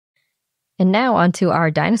And now onto our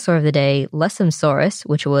dinosaur of the day, Lessemsaurus,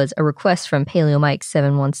 which was a request from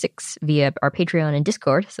PaleoMike716 via our Patreon and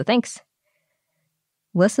Discord, so thanks.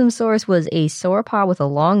 Lessemsaurus was a sauropod with a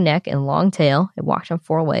long neck and long tail. It walked on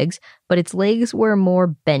 4 legs, but its legs were more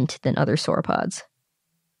bent than other sauropods.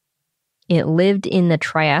 It lived in the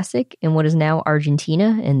Triassic in what is now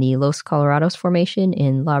Argentina in the Los Colorados Formation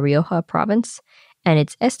in La Rioja Province, and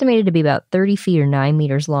it's estimated to be about 30 feet or 9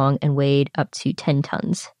 meters long and weighed up to 10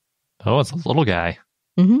 tons. Oh, it's a little guy.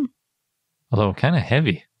 Mm-hmm. Although kind of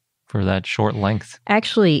heavy for that short length.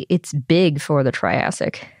 Actually, it's big for the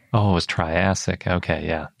Triassic. Oh, it's Triassic. Okay,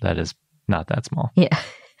 yeah, that is not that small. Yeah.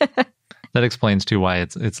 That explains, too, why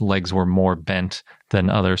its legs were more bent than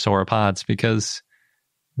other sauropods, because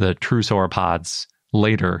the true sauropods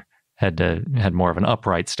later had more of an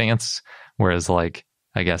upright stance, whereas, like,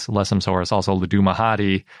 I guess Lessemsaurus, also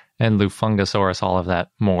Ludumahati, and Lufungosaurus, all of that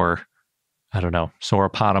more, I don't know,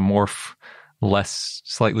 sauropodomorph,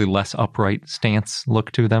 slightly less upright stance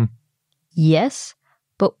look to them. Yes,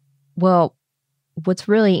 but, well, what's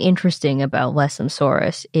really interesting about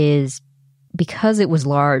Lessemsaurus is because it was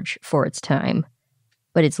large for its time,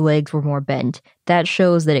 but its legs were more bent, that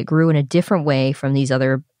shows that it grew in a different way from these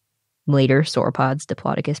other later sauropods,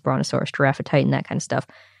 Diplodocus, Brontosaurus, Giraffatitan, that kind of stuff.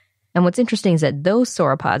 And what's interesting is that those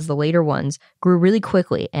sauropods, the later ones, grew really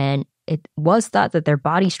quickly, and it was thought that their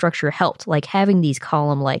body structure helped, like having these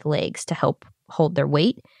column-like legs to help hold their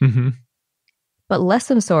weight. Mm-hmm. But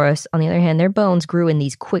Lessemsaurus, on the other hand, their bones grew in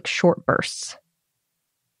these quick, short bursts.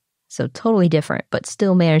 So totally different, but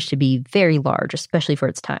still managed to be very large, especially for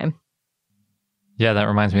its time. Yeah, that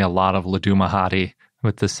reminds me a lot of Ludumahati,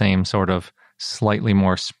 with the same sort of slightly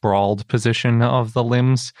more sprawled position of the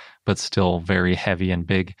limbs, but still very heavy and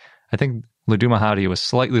big. I think Ludumahati was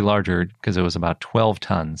slightly larger because it was about 12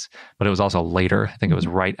 tons, but it was also later. I think it was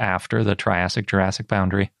right after the Triassic-Jurassic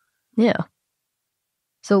boundary. Yeah.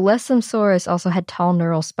 So Lessemsaurus also had tall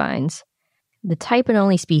neural spines. The type and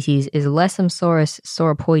only species is Lessemsaurus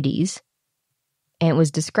sauropoides, and it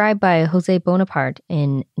was described by José Bonaparte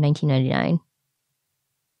in 1999.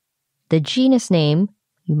 The genus name,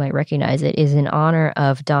 you might recognize it, is in honor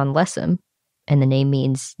of Don Lessem, and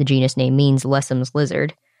the genus name means Lessem's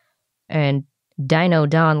lizard. And Dino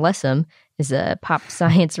Don Lessem is a pop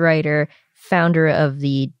science writer, founder of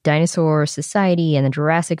the Dinosaur Society and the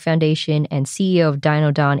Jurassic Foundation, and CEO of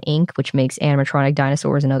Dino Don Inc., which makes animatronic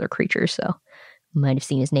dinosaurs and other creatures, so you might have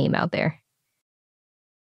seen his name out there.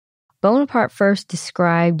 Bonaparte first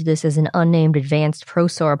described this as an unnamed advanced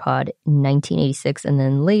prosauropod in 1986 and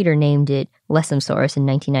then later named it Lessemsaurus in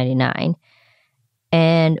 1999.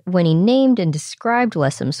 And when he named and described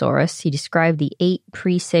Lessemsaurus, he described the 8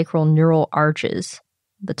 presacral neural arches,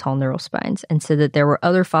 the tall neural spines, and said that there were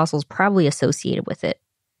other fossils probably associated with it.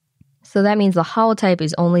 So that means the holotype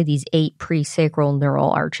is only these 8 presacral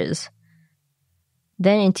neural arches.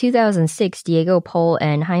 Then in 2006, Diego Pol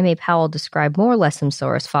and Jaime Powell described more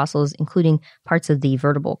Lessemsaurus fossils, including parts of the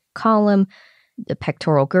vertebral column, the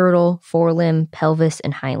pectoral girdle, forelimb, pelvis,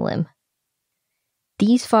 and hind limb.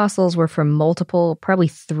 These fossils were from multiple, probably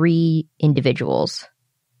 3 individuals.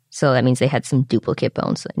 So that means they had some duplicate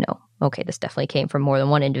bones. So I know, okay, this definitely came from more than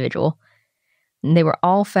one individual. And they were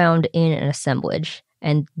all found in an assemblage.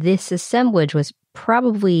 And this assemblage was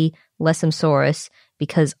probably Lessemsaurus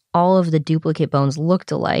because all of the duplicate bones looked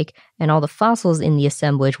alike, and all the fossils in the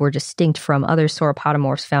assemblage were distinct from other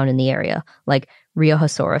sauropodomorphs found in the area, like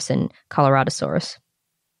Riojasaurus and Coloradosaurus.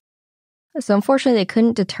 So unfortunately, they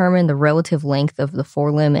couldn't determine the relative length of the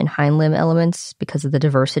forelimb and hind limb elements because of the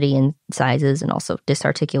diversity in sizes and also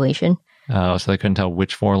disarticulation. Oh, so they couldn't tell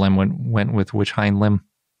which forelimb went with which hind limb?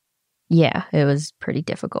 Yeah, it was pretty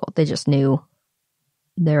difficult. They just knew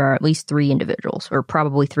there are at least 3 individuals, or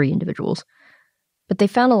probably 3 individuals. But they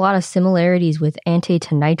found a lot of similarities with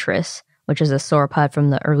Antaetonitris, which is a sauropod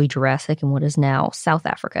from the early Jurassic in what is now South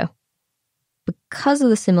Africa. Because of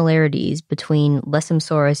the similarities between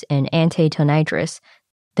Lessemsaurus and Antaetonitris,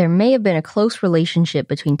 there may have been a close relationship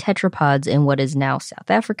between tetrapods in what is now South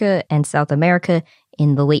Africa and South America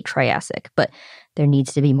in the late Triassic, but there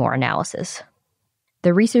needs to be more analysis.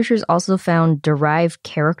 The researchers also found derived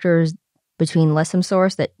characters between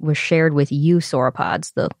Lessemsaurus that were shared with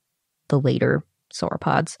eusauropods, the later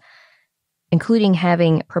sauropods, including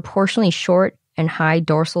having proportionally short and high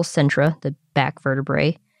dorsal centra, the back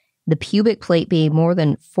vertebrae, the pubic plate being more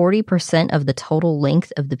than 40% of the total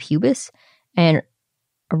length of the pubis, and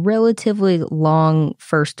a relatively long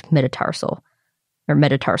first metatarsal, or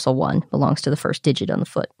metatarsal 1, belongs to the first digit on the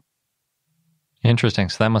foot. Interesting.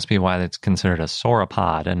 So that must be why it's considered a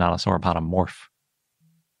sauropod and not a sauropodomorph.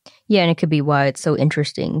 Yeah, and it could be why it's so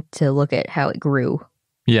interesting to look at how it grew.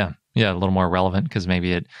 Yeah, a little more relevant because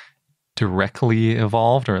maybe it directly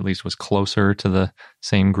evolved, or at least was closer to the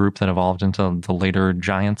same group that evolved into the later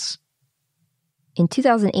giants. In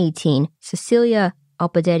 2018, Cecilia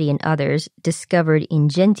Alpadetti and others discovered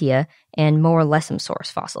Ingentia and more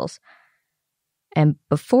Lessemsaurus fossils. And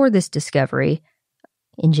before this discovery,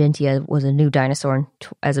 Ingentia was a new dinosaur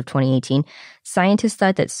as of 2018. Scientists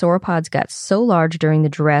thought that sauropods got so large during the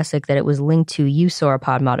Jurassic that it was linked to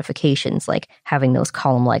eusauropod modifications, like having those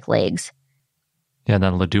column-like legs. Yeah,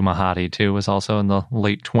 then Ledumahati, too, was also in the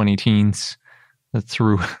late 20-teens. That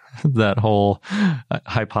threw that whole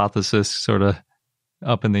hypothesis sort of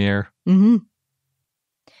up in the air. Mm-hmm.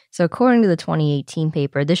 So according to the 2018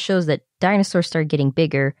 paper, this shows that dinosaurs started getting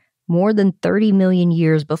bigger more than 30 million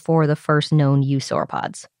years before the first known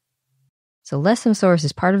eusauropods. So Lessemsaurus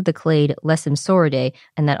is part of the clade Lessemsauridae,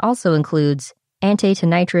 and that also includes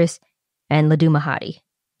Antaetonitris and Ledumahati.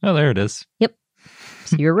 Oh, there it is. Yep.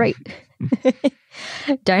 So you're right.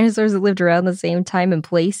 Dinosaurs that lived around the same time and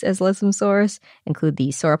place as Lessemsaurus include the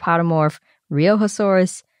sauropodomorph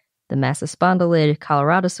Riojasaurus, the massospondylid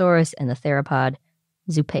Coloradosaurus, and the theropod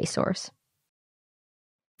Zupasaurus.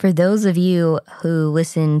 For those of you who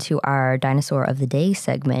listen to our Dinosaur of the Day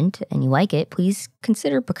segment and you like it, please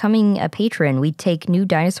consider becoming a patron. We take new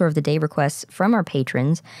Dinosaur of the Day requests from our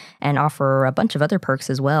patrons and offer a bunch of other perks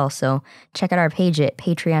as well. So check out our page at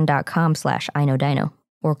patreon.com/iknowdino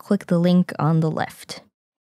or click the link on the left.